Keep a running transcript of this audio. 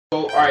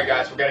So, all right,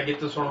 guys, we got to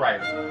get this one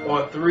right.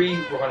 On three,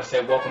 we're going to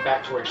say, welcome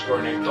back to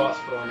Extraordinary Thoughts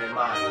for On Their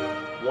Mind.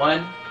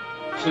 1,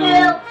 2, 3.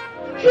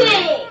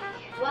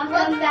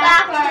 Welcome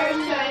back to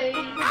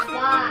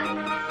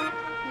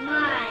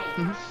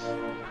Mind.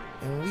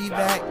 And we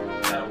back.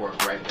 That'll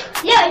work right there.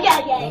 Yeah.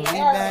 And we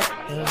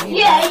back. And we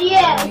Yeah.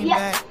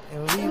 back.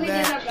 And we back. And we We did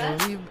back. our And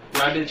we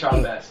Y'all did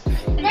y'all best.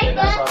 And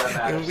that's all that and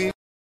matters. we.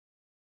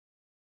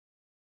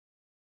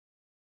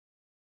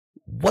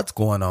 What's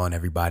going on,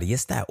 everybody?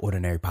 It's that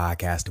ordinary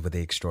podcast with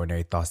the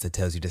extraordinary thoughts that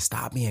tells you to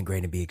stop being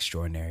great and be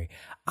extraordinary.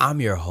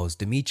 I'm your host,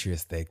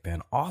 Demetrius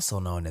Thigpen, also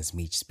known as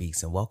Meech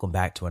Speaks, and welcome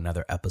back to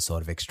another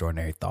episode of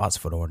Extraordinary Thoughts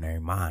for the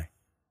Ordinary Mind.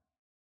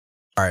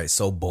 All right,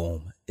 so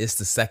boom, it's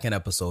the second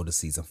episode of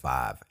season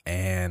 5,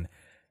 and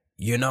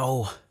you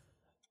know,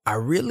 I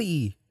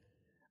really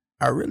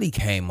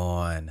came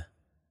on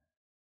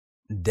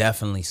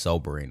definitely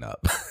sobering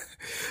up.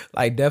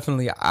 I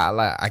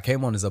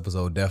came on this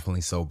episode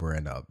definitely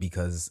sobering up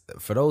because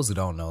for those who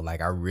don't know, I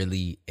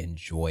really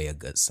enjoy a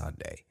good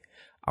Sunday.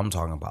 I'm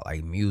talking about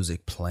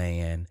music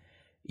playing,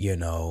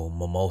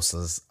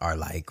 mimosas are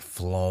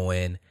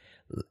flowing.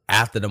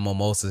 After the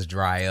mimosas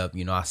dry up,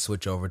 I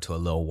switch over to a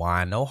little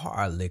wine. No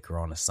hard liquor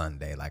on a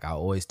Sunday. I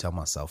always tell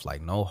myself,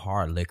 no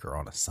hard liquor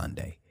on a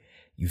Sunday.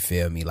 You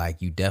feel me?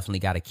 You definitely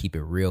got to keep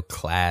it real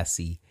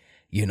classy.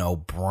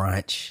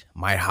 Brunch,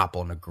 might hop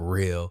on the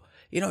grill,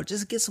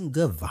 just get some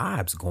good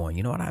vibes going.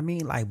 You know what I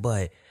mean?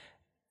 But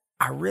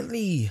I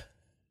really,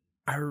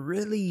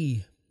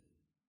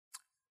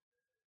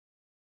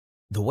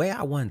 the way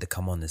I wanted to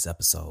come on this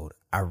episode,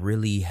 I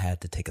really had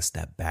to take a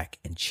step back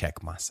and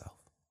check myself.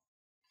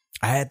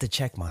 I had to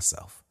check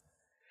myself.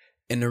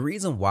 And the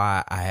reason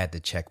why I had to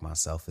check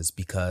myself is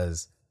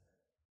because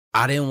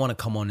I didn't want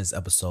to come on this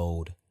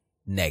episode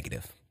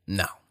negative.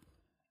 No.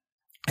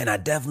 And I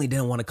definitely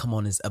didn't want to come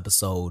on this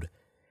episode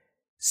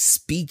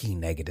speaking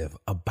negative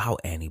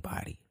about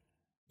anybody.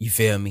 You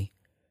feel me?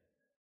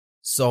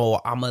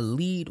 So I'm going to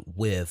lead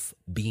with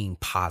being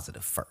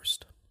positive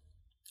first.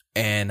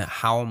 And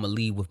how I'm going to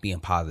lead with being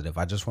positive,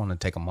 I just want to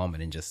take a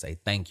moment and just say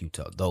thank you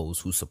to those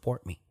who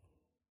support me.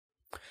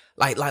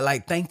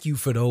 Thank you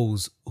for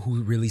those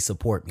who really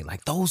support me.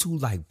 Those who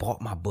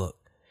bought my book.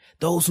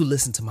 Those who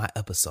listen to my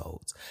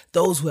episodes,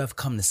 those who have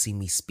come to see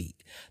me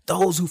speak,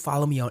 those who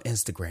follow me on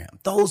Instagram,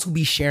 those who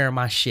be sharing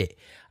my shit.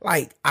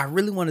 I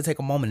really want to take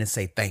a moment and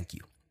say thank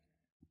you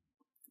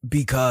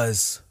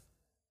because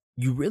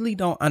you really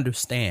don't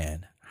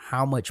understand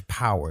how much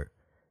power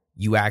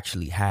you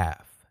actually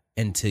have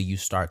until you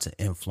start to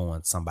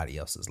influence somebody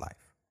else's life.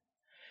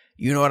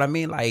 You know what I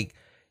mean?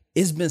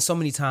 It's been so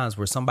many times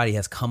where somebody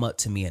has come up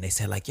to me and they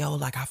say yo,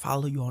 I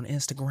follow you on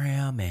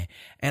Instagram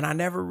and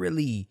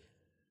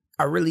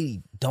I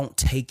really don't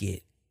take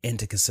it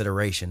into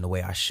consideration the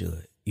way I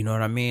should. You know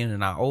what I mean?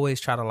 And I always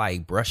try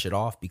to brush it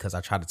off because I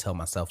try to tell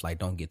myself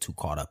don't get too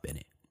caught up in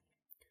it.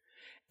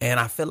 And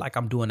I feel like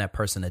I'm doing that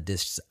person a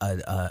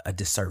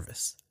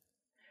disservice.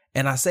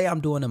 And I say I'm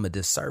doing them a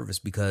disservice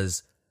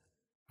because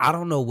I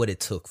don't know what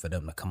it took for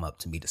them to come up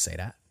to me to say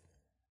that.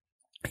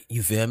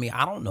 You feel me?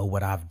 I don't know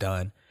what I've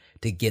done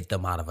to get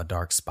them out of a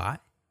dark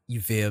spot. You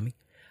feel me?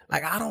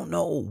 I don't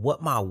know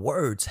what my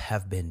words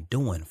have been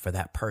doing for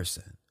that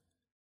person.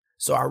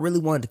 So I really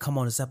wanted to come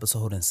on this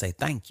episode and say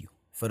thank you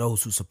for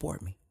those who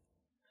support me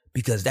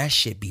because that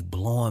shit be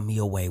blowing me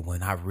away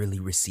when I really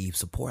receive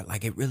support.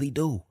 It really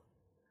do.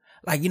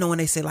 When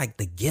they say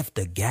the gift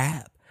of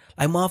gab,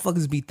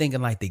 motherfuckers be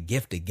thinking the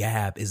gift of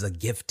gab is a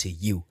gift to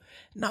you.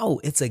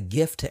 No, it's a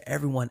gift to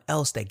everyone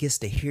else that gets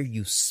to hear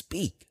you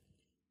speak.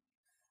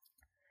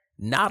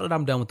 Now that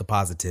I'm done with the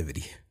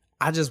positivity,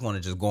 I just want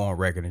to just go on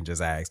record and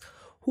just ask,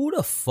 who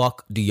the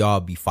fuck do y'all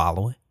be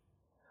following?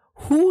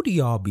 Who do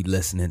y'all be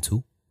listening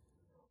to?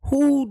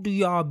 Who do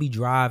y'all be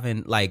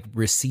driving,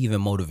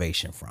 receiving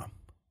motivation from?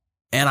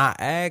 And I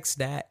ask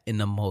that in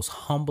the most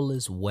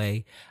humblest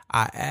way.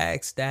 I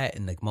ask that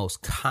in the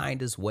most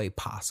kindest way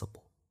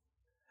possible.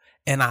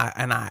 And I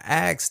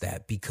ask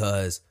that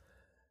because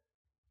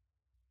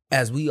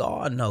as we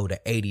all know,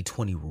 the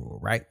 80-20 rule,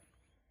 right?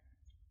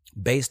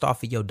 Based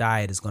off of your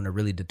diet is going to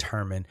really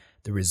determine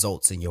the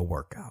results in your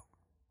workout.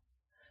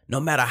 No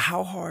matter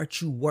how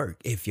hard you work,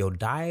 if your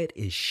diet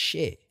is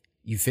shit,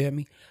 you feel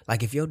me?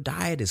 If your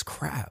diet is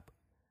crap,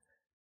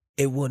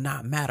 it will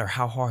not matter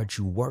how hard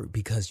you work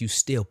because you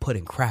still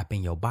putting crap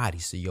in your body.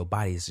 So your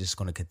body is just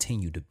going to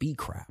continue to be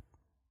crap.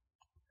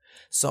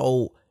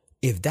 So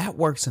if that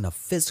works in a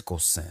physical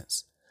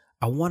sense,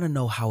 I want to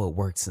know how it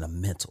works in a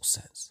mental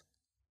sense.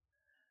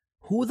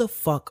 Who the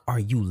fuck are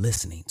you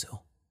listening to?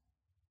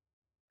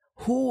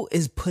 Who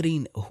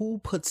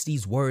puts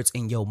these words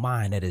in your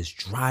mind that is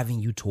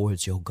driving you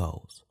towards your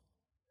goals?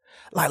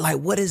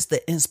 What is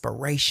the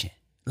inspiration?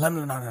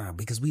 No,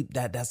 because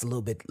that's a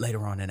little bit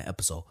later on in the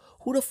episode.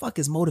 Who the fuck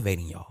is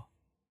motivating y'all?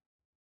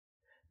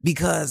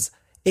 Because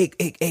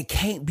it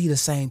can't be the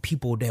same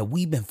people that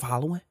we've been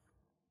following.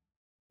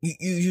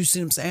 You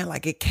see what I'm saying?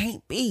 It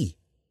can't be.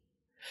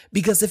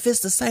 Because if it's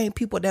the same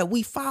people that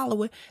we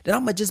following, then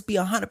I'm going to just be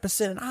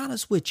 100%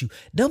 honest with you.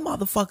 Them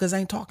motherfuckers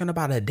ain't talking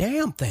about a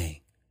damn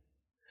thing.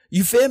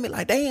 You feel me?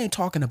 Like they ain't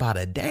talking about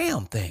a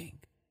damn thing.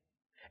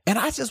 And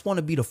I just want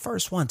to be the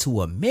first one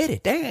to admit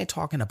it. They ain't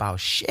talking about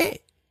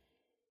shit.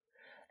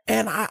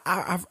 And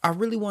I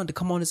really wanted to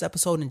come on this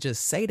episode and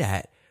just say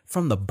that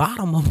from the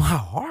bottom of my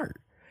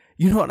heart.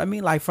 You know what I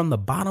mean? Like from the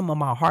bottom of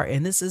my heart.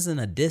 And this isn't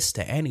a diss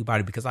to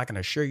anybody, because I can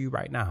assure you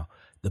right now,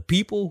 the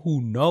people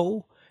who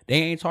know they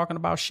ain't talking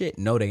about shit,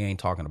 no, they ain't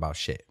talking about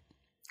shit.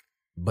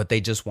 But they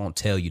just won't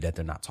tell you that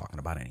they're not talking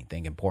about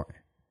anything important.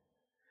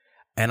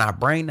 And I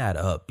bring that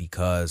up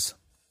because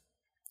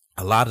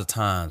a lot of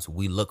times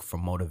we look for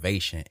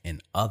motivation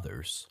in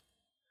others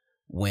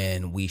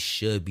when we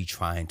should be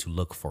trying to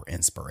look for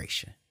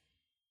inspiration.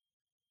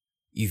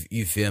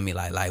 You feel me?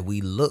 Like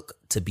we look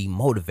to be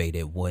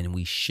motivated when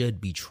we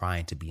should be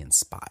trying to be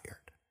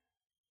inspired.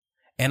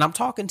 And I'm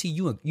talking to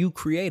you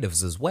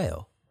creatives as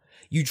well.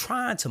 You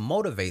trying to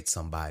motivate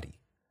somebody,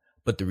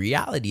 but the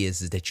reality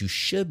is that you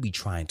should be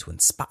trying to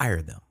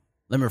inspire them.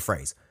 Let me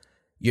rephrase.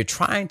 You're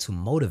trying to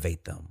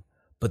motivate them,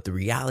 but the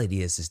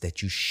reality is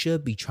that you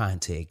should be trying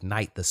to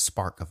ignite the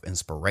spark of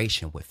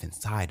inspiration within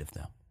inside of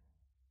them.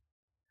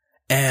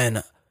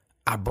 And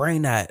I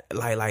bring that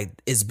like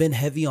it's been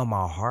heavy on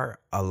my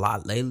heart a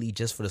lot lately,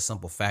 just for the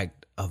simple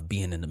fact of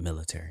being in the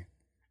military.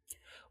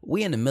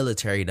 We in the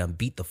military done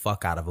beat the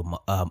fuck out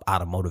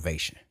of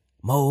motivation.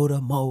 Motor,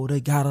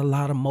 got a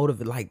lot of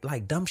motive,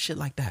 like dumb shit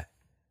like that.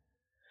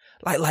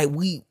 Like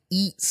we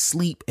eat,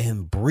 sleep,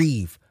 and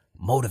breathe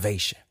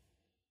motivation.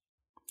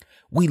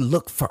 We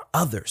look for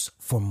others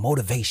for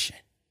motivation.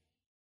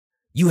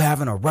 You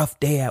having a rough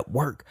day at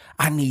work,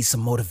 I need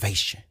some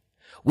motivation.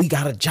 We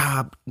got a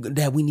job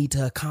that we need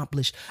to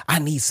accomplish, I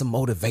need some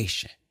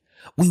motivation.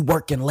 We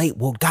working late,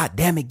 well, God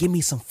damn it, give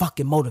me some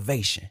fucking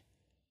motivation.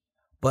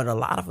 But a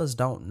lot of us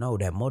don't know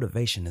that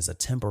motivation is a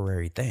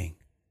temporary thing.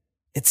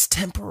 It's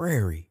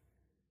temporary.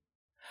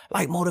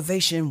 Like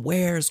motivation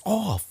wears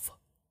off.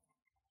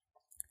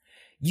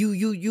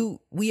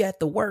 We at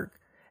the work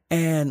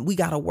and we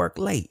got to work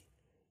late.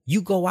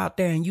 You go out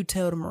there and you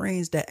tell the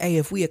Marines that, hey,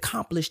 if we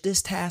accomplish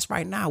this task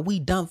right now, we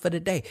done for the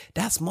day.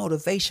 That's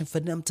motivation for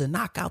them to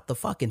knock out the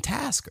fucking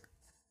tasker.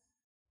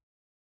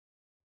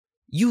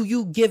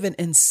 You giving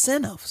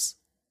incentives.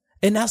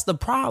 And that's the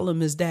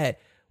problem, is that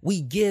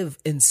we give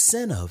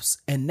incentives,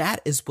 and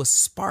that is what's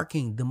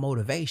sparking the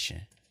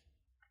motivation.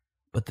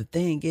 But the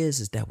thing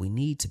is that we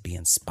need to be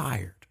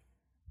inspired.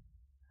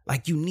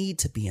 Like you need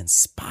to be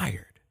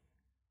inspired.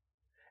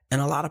 And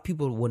a lot of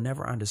people will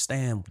never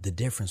understand the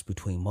difference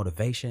between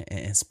motivation and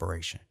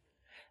inspiration.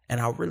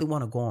 And I really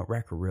want to go on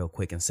record real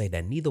quick and say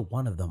that neither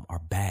one of them are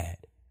bad.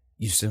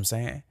 You see what I'm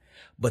saying?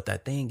 But the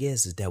thing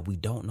is that we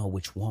don't know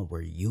which one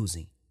we're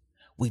using.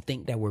 We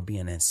think that we're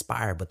being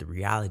inspired, but the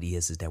reality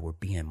is that we're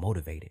being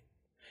motivated.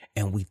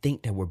 And we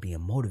think that we're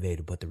being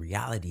motivated, but the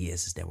reality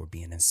is that we're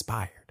being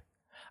inspired.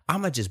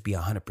 I'm going to just be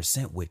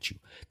 100% with you.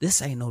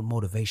 This ain't no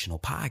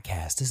motivational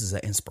podcast. This is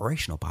an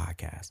inspirational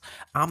podcast.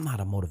 I'm not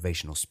a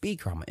motivational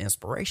speaker. I'm an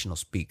inspirational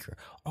speaker.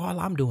 All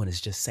I'm doing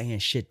is just saying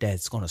shit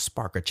that's going to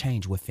spark a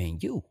change within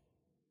you.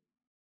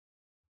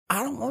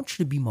 I don't want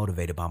you to be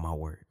motivated by my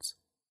words.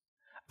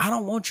 I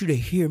don't want you to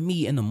hear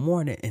me in the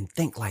morning and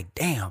think like,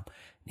 damn,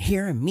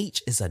 hearing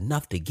Meech is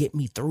enough to get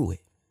me through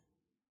it.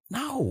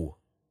 No.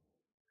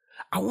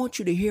 I want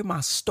you to hear my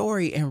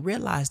story and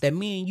realize that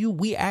me and you,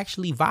 we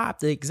actually vibe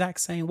the exact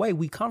same way.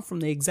 We come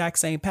from the exact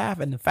same path.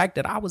 And the fact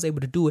that I was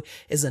able to do it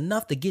is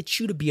enough to get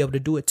you to be able to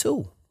do it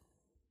too.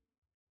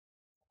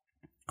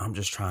 I'm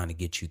just trying to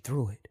get you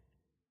through it.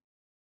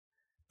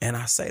 And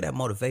I say that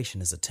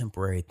motivation is a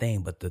temporary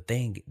thing, but the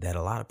thing that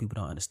a lot of people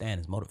don't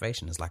understand is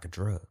motivation is like a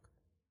drug.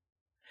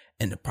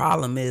 And the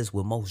problem is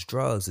with most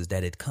drugs is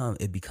that it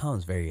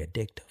becomes very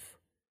addictive.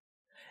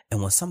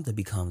 And when something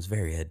becomes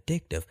very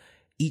addictive,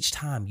 each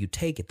time you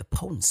take it, the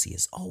potency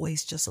is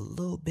always just a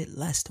little bit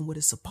less than what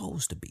it's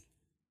supposed to be.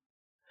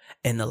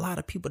 And a lot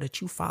of people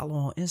that you follow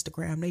on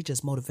Instagram, they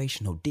just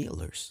motivational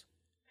dealers.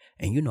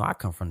 And you know, I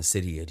come from the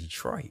city of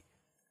Detroit,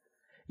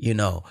 you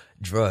know,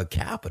 drug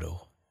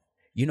capital.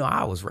 You know,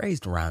 I was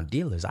raised around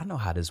dealers. I know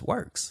how this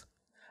works.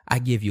 I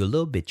give you a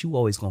little bit, you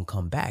always going to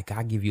come back.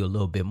 I give you a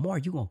little bit more,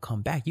 you're going to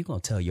come back. You're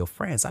going to tell your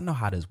friends, I know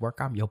how this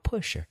works. I'm your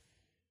pusher.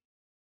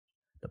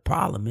 The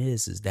problem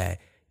is that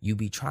you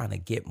be trying to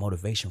get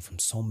motivation from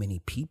so many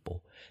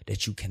people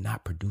that you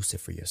cannot produce it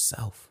for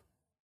yourself.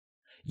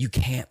 You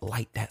can't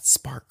light that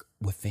spark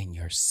within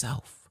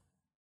yourself.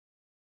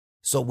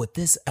 So with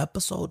this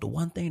episode, the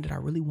one thing that I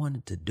really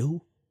wanted to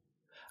do,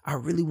 I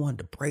really wanted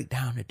to break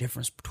down the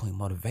difference between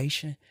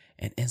motivation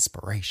and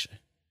inspiration.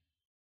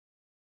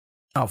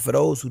 Now, for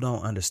those who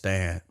don't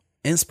understand,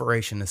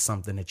 inspiration is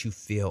something that you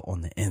feel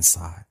on the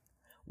inside,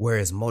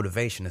 whereas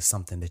motivation is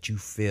something that you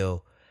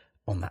feel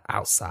on the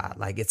outside.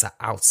 Like it's an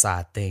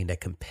outside thing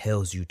that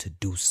compels you to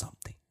do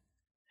something.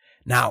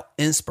 Now,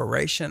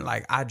 inspiration,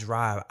 like I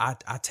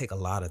take a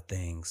lot of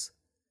things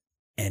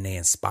and they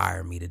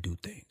inspire me to do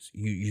things.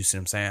 You see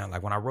what I'm saying?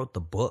 Like when I wrote the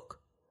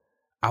book,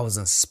 I was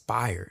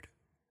inspired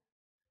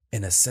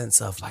in a sense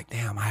of like,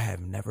 damn, I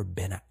have never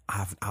been,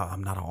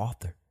 I'm not an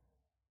author.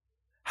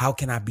 How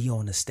can I be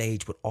on the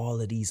stage with all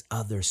of these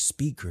other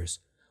speakers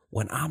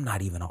when I'm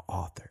not even an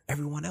author?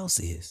 Everyone else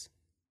is.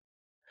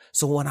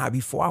 So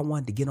before I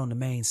wanted to get on the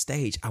main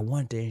stage, I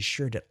wanted to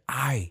ensure that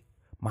I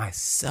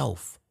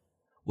myself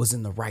was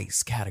in the right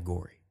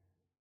category.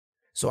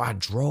 So I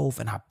drove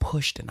and I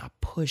pushed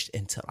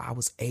until I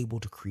was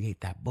able to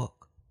create that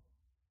book.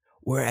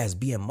 Whereas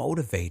being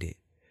motivated,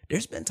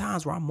 there's been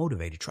times where I'm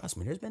motivated. Trust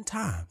me, there's been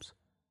times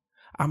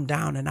I'm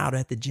down and out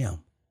at the gym.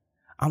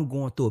 I'm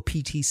going through a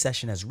PT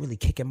session that's really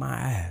kicking my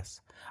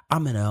ass.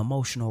 I'm in an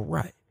emotional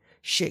rut.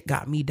 Shit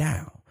got me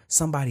down.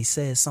 Somebody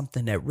says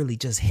something that really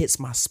just hits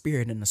my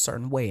spirit in a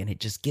certain way and it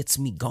just gets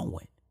me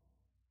going.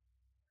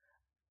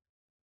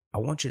 I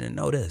want you to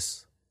know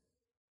this.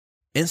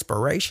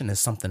 Inspiration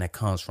is something that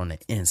comes from the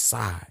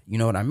inside. You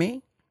know what I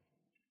mean?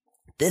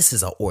 This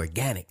is an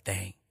organic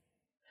thing.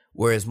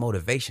 Whereas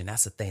motivation,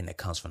 that's a thing that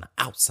comes from the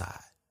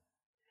outside.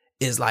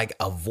 It's like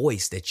a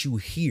voice that you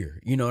hear.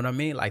 You know what I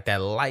mean? Like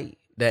that light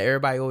that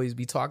everybody always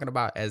be talking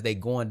about as they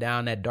going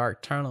down that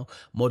dark tunnel.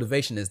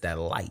 Motivation is that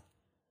light.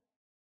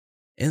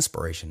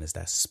 Inspiration is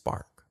that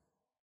spark.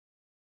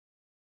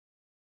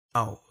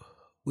 Oh,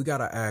 we got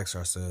to ask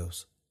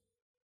ourselves,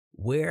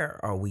 where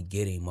are we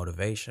getting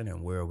motivation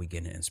and where are we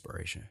getting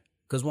inspiration?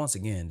 Because once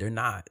again,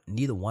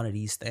 neither one of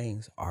these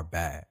things are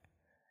bad.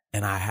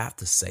 And I have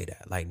to say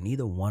that, like,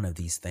 neither one of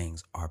these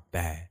things are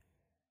bad.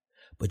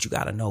 But you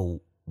got to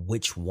know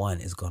which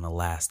one is going to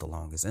last the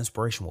longest.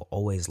 Inspiration will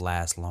always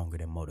last longer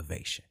than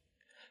motivation.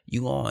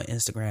 You go on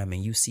Instagram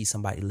and you see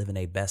somebody living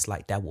their best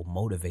life, that will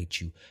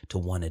motivate you to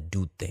want to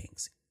do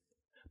things.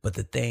 But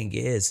the thing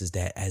is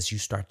that as you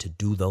start to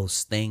do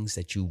those things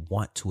that you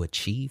want to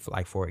achieve,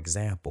 like, for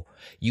example,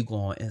 you go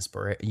on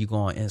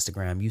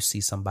Instagram, you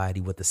see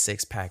somebody with the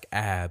 6-pack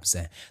abs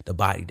and the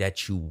body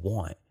that you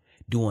want,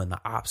 doing the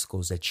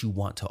obstacles that you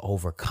want to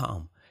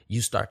overcome. You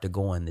start to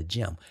go in the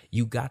gym.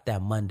 You got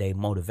that Monday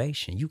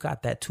motivation. You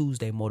got that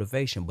Tuesday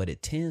motivation, but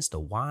it tends to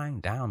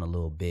wind down a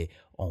little bit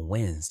on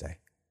Wednesday,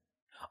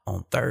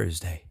 on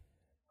Thursday,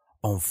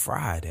 on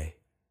Friday.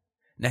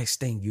 Next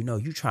thing you know,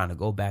 you're trying to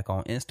go back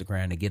on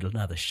Instagram to get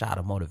another shot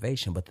of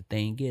motivation. But the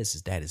thing is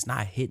that it's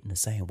not hitting the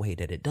same way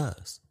that it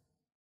does.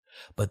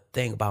 But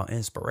the thing about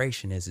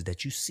inspiration is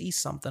that you see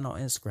something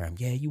on Instagram.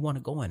 Yeah, you want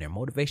to go in there.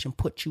 Motivation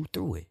puts you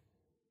through it.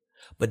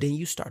 But then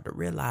you start to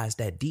realize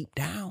that deep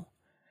down,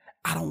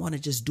 I don't want to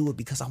just do it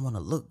because I want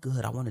to look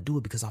good. I want to do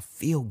it because I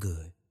feel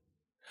good.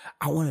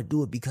 I want to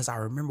do it because I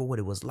remember what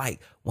it was like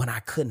when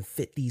I couldn't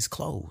fit these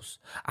clothes.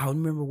 I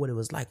remember what it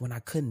was like when I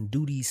couldn't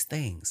do these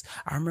things.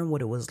 I remember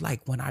what it was like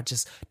when I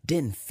just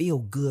didn't feel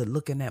good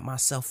looking at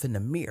myself in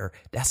the mirror.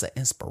 That's an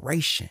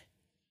inspiration.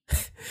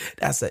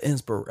 That's an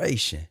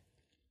inspiration.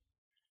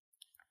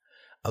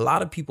 A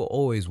lot of people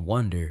always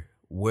wonder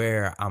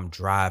where I'm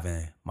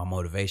driving my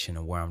motivation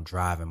and where I'm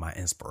driving my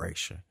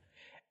inspiration.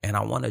 And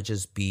I want to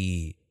just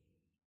be,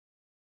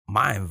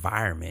 my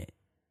environment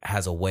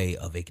has a way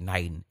of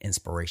igniting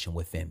inspiration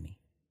within me.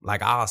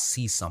 Like, I'll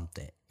see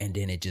something and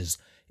then it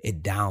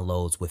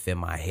downloads within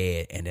my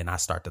head and then I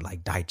start to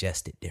like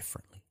digest it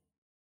differently.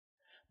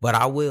 But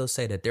I will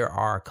say that there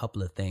are a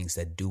couple of things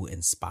that do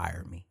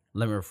inspire me.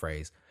 Let me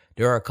rephrase.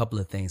 There are a couple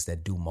of things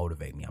that do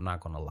motivate me. I'm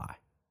not going to lie.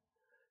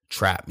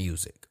 Trap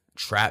music.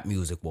 Trap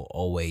music will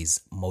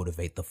always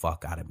motivate the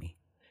fuck out of me.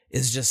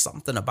 It's just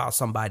something about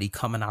somebody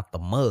coming out the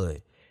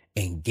mud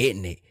and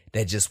getting it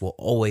that just will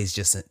always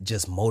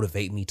just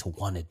motivate me to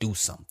want to do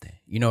something.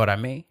 You know what I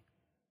mean?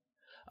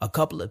 A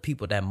couple of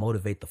people that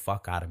motivate the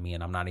fuck out of me,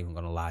 and I'm not even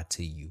going to lie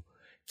to you.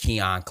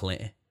 Keon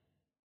Clinton.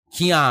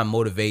 Keon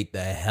motivate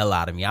the hell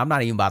out of me. I'm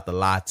not even about to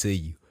lie to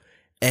you.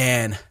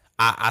 And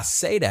I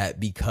say that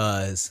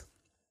because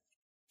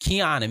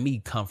Keon and me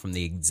come from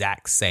the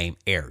exact same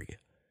area.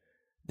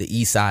 The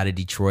east side of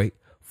Detroit,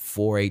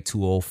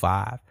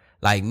 48205.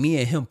 Like, me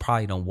and him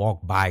probably don't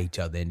walk by each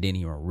other and didn't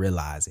even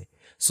realize it.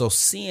 So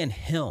seeing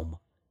him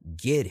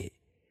get it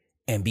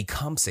and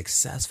become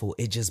successful,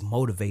 it just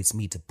motivates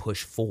me to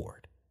push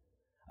forward.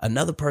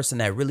 Another person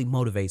that really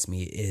motivates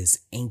me is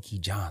Inky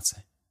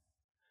Johnson.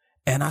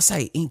 And I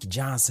say Inky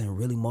Johnson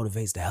really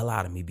motivates the hell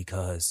out of me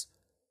because,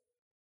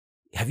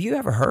 have you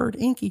ever heard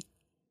Inky?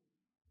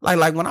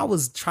 Like when I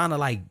was trying to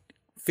like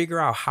figure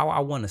out how I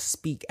want to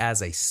speak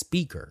as a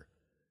speaker,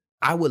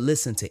 I would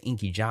listen to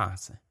Inky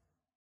Johnson.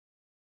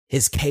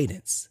 His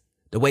cadence,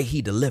 the way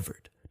he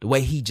delivered, the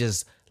way he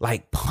just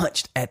like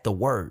punched at the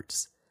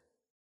words,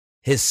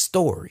 his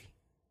story.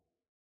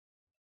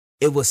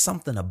 It was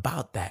something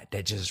about that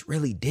just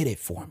really did it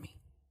for me.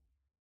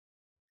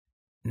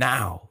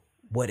 Now,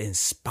 what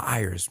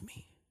inspires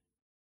me?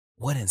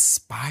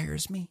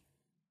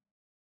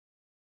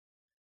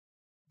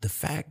 The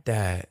fact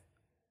that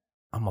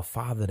I'm a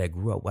father that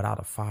grew up without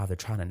a father,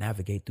 trying to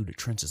navigate through the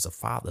trenches of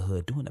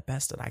fatherhood, doing the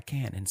best that I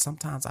can. And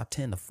sometimes I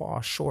tend to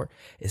fall short.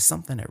 Is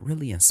something that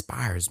really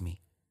inspires me.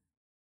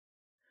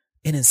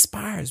 It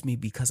inspires me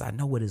because I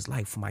know what it's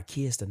like for my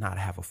kids to not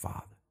have a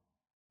father.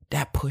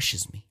 That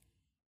pushes me.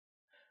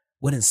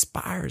 What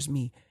inspires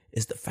me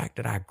is the fact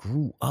that I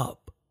grew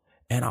up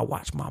and I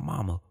watched my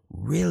mama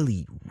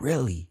really,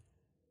 really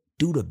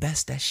do the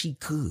best that she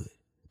could,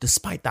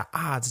 despite the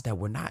odds that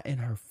were not in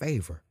her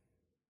favor.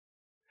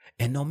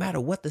 And no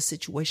matter what the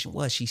situation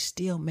was, she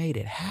still made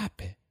it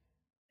happen.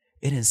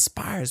 It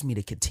inspires me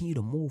to continue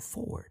to move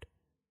forward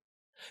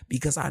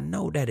because I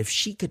know that if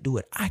she could do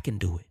it, I can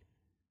do it.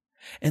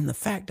 And the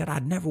fact that I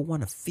never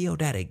want to feel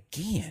that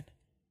again,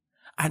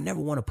 I never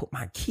want to put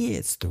my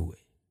kids through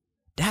it.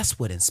 That's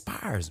what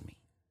inspires me.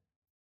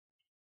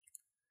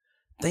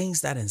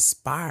 Things that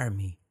inspire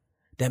me,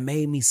 that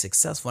made me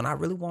successful. And I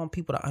really want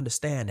people to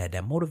understand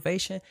that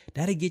motivation,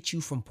 that'll get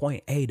you from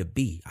point A to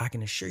B. I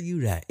can assure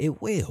you that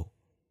it will.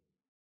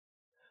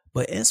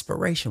 But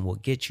inspiration will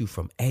get you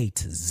from A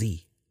to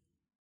Z.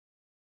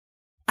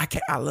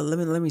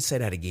 Let me say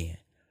that again.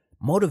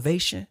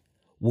 Motivation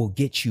will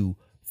get you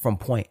from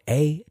point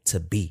A to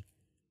B.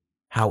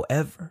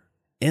 However,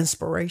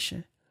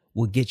 inspiration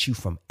will get you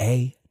from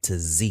A to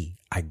Z.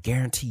 I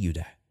guarantee you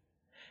that.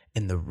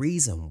 And the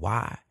reason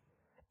why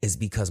is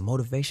because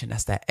motivation,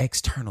 that's that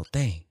external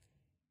thing.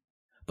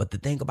 But the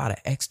thing about an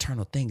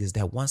external thing is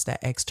that once that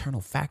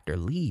external factor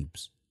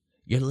leaves,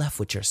 you're left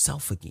with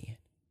yourself again.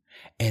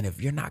 And if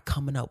you're not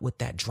coming up with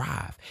that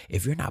drive,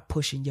 if you're not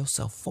pushing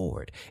yourself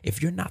forward,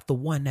 if you're not the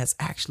one that's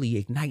actually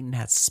igniting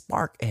that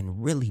spark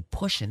and really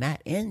pushing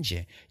that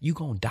engine, you're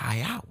going to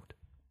die out.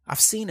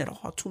 I've seen it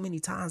all too many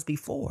times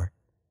before.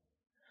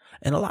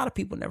 And a lot of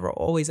people never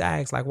always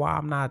ask, like, why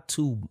I'm not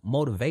too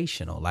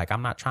motivational. Like,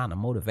 I'm not trying to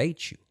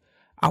motivate you.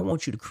 I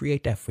want you to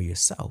create that for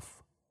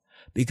yourself.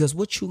 Because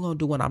what you going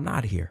to do when I'm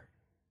not here?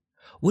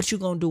 What you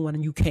going to do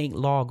when you can't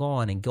log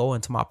on and go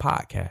into my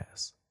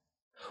podcast?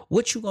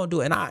 What you gonna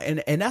do?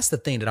 And that's the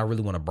thing that I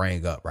really want to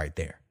bring up right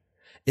there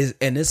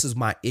and this is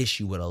my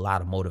issue with a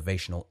lot of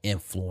motivational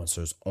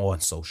influencers on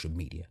social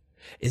media,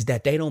 is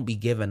that they don't be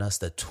giving us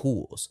the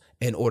tools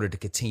in order to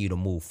continue to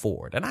move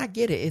forward. And I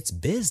get it. It's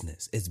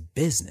business. It's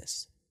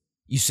business.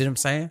 You see what I'm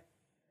saying?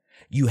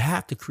 You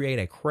have to create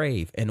a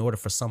crave in order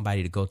for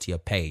somebody to go to your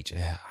page.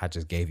 I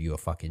just gave you a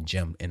fucking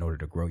gem in order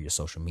to grow your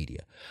social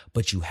media,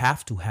 but you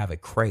have to have a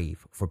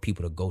crave for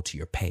people to go to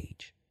your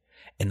page.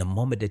 And the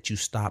moment that you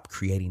stop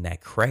creating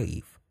that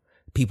crave,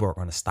 people are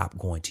going to stop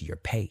going to your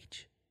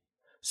page.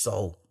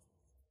 So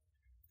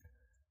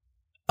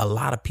a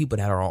lot of people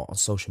that are on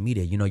social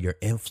media, you know, your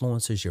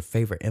influencers, your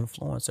favorite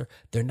influencer,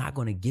 they're not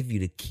going to give you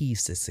the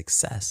keys to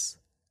success.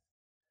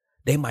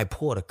 They might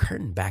pull the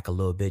curtain back a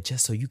little bit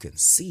just so you can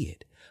see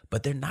it,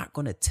 but they're not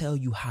going to tell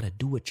you how to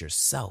do it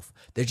yourself.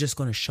 They're just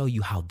going to show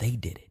you how they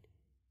did it.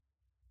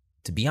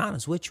 To be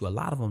honest with you, a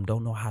lot of them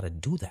don't know how to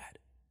do that.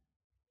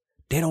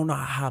 They don't know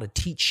how to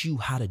teach you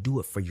how to do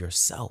it for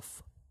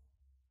yourself.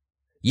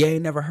 You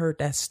ain't never heard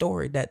that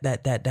story,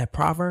 that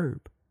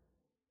proverb.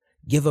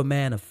 Give a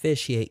man a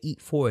fish, he'll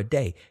eat for a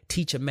day.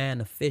 Teach a man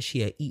to fish,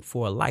 he'll eat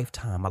for a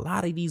lifetime. A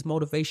lot of these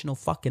motivational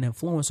fucking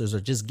influencers are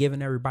just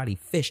giving everybody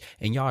fish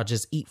and y'all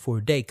just eat for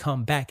a day,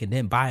 come back and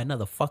then buy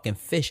another fucking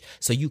fish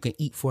so you can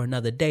eat for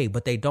another day.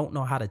 But they don't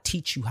know how to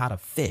teach you how to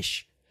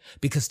fish.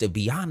 Because to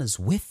be honest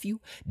with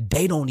you,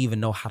 they don't even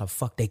know how the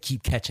fuck they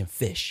keep catching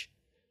fish.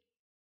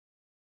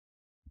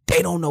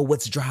 They don't know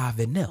what's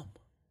driving them.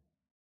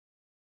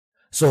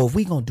 So if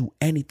we going to do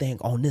anything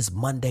on this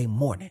Monday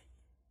morning,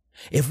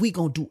 if we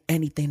going to do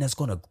anything that's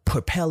going to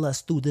propel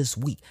us through this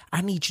week,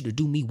 I need you to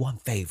do me one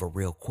favor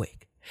real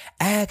quick.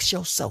 Ask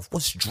yourself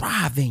what's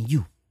driving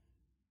you.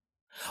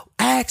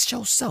 Ask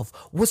yourself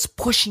what's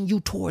pushing you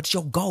towards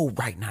your goal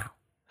right now.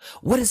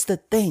 What is the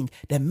thing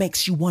that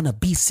makes you want to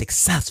be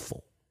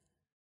successful?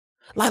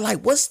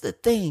 Like what's the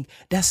thing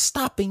that's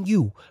stopping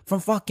you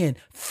from fucking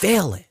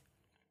failing?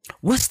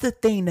 What's the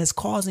thing that's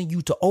causing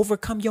you to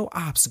overcome your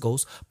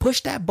obstacles,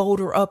 push that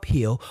boulder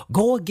uphill,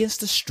 go against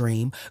the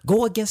stream,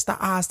 go against the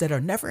odds that are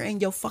never in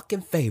your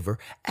fucking favor?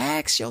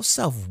 Ask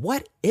yourself,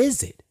 what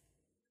is it?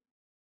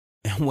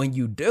 And when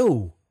you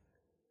do,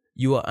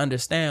 you will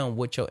understand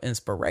what your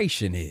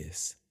inspiration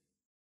is.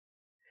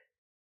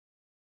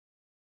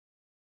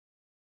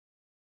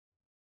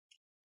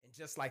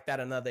 Just like that,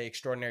 another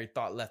extraordinary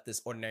thought left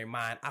this ordinary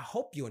mind. I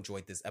hope you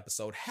enjoyed this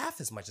episode half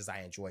as much as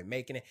I enjoyed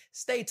making it.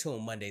 Stay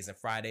tuned Mondays and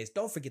Fridays.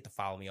 Don't forget to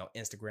follow me on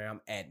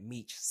Instagram at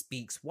Meech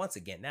Speaks. Once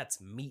again, that's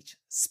Meech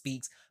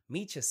Speaks.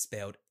 Meech is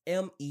spelled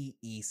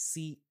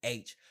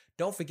M-E-E-C-H.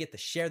 Don't forget to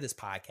share this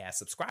podcast,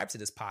 subscribe to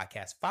this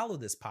podcast, follow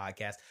this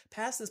podcast,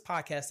 pass this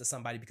podcast to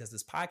somebody, because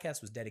this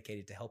podcast was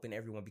dedicated to helping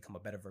everyone become a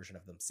better version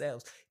of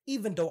themselves.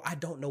 Even though I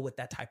don't know what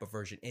that type of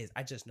version is,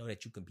 I just know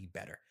that you can be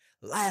better.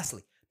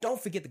 Lastly, don't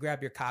forget to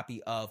grab your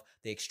copy of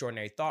The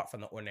Extraordinary Thought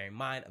from The Ordinary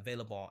Mind,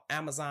 available on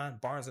Amazon,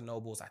 Barnes &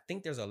 Nobles. I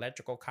think there's an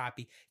electrical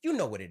copy. You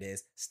know what it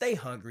is. Stay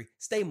hungry,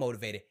 stay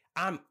motivated.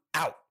 I'm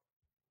out.